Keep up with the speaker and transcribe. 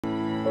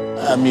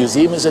A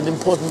museum is an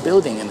important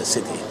building in the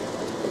city.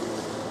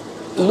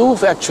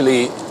 Louvre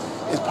actually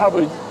is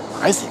probably,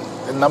 I think,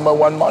 the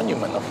 #1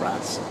 monument of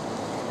France.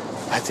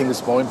 I think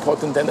it's more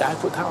important than the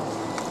Eiffel Tower.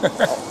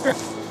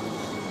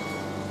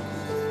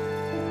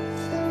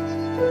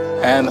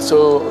 And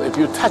so if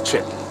you touch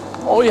it,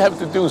 all you have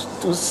to do is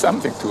do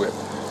something to it.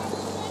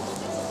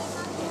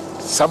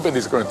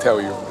 Somebody's going to tell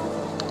you,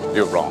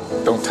 you're wrong,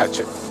 don't touch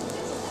it.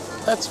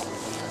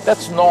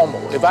 That's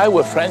normal. If I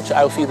were French,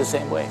 I would feel the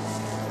same way.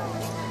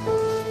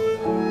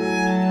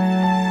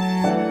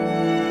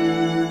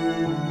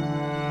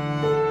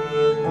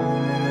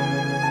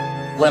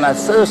 When I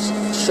first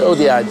showed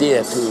the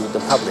idea to the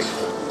public,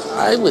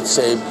 I would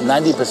say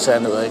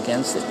 90% were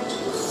against it.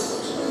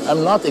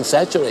 I'm not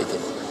exaggerating.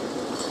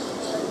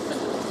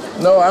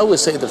 No, I would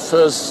say the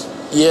first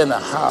year and a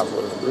half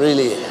was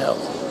really hell.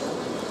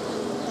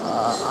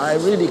 I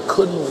really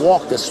couldn't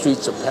walk the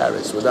streets of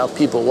Paris without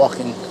people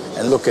walking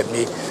and look at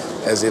me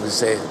as if to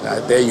say,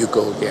 there you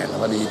go again,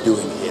 what are you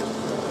doing here?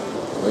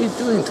 What are you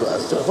doing to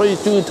us? What are you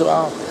doing to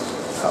our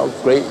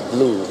great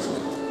Louvre?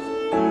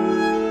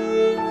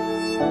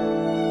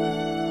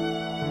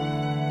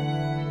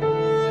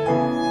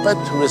 But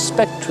to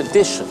respect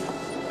tradition,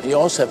 you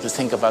also have to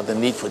think about the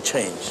need for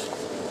change.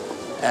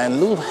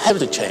 And Louvre have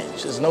to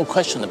change, there's no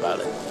question about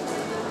it.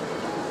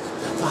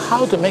 But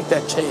how to make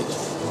that change?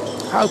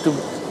 How to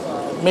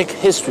make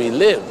history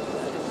live?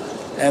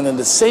 And at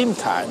the same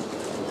time,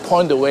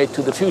 point the way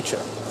to the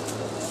future?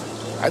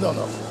 I don't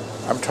know.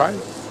 I'm trying.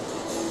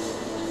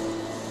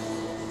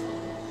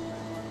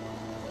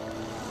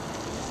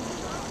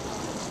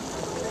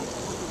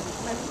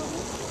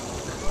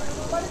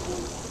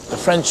 The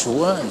French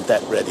weren't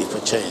that ready for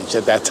change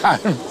at that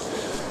time.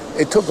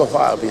 It took a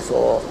while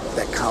before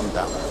that calmed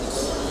down.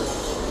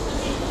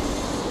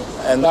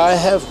 And I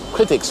have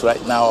critics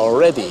right now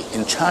already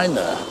in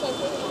China,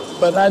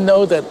 but I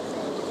know that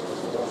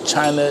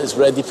China is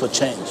ready for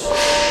change.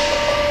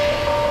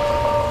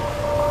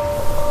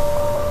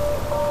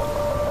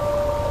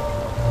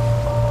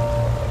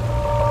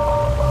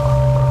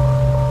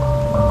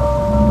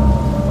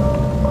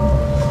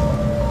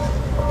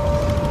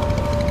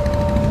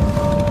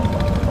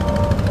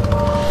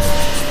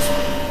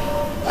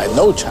 I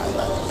know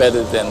China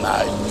better than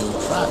I knew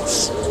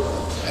France.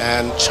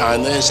 And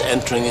China is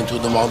entering into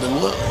the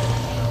modern world.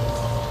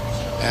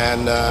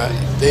 And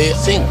they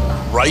think,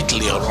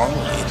 rightly or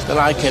wrongly, that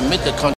I can make a contribution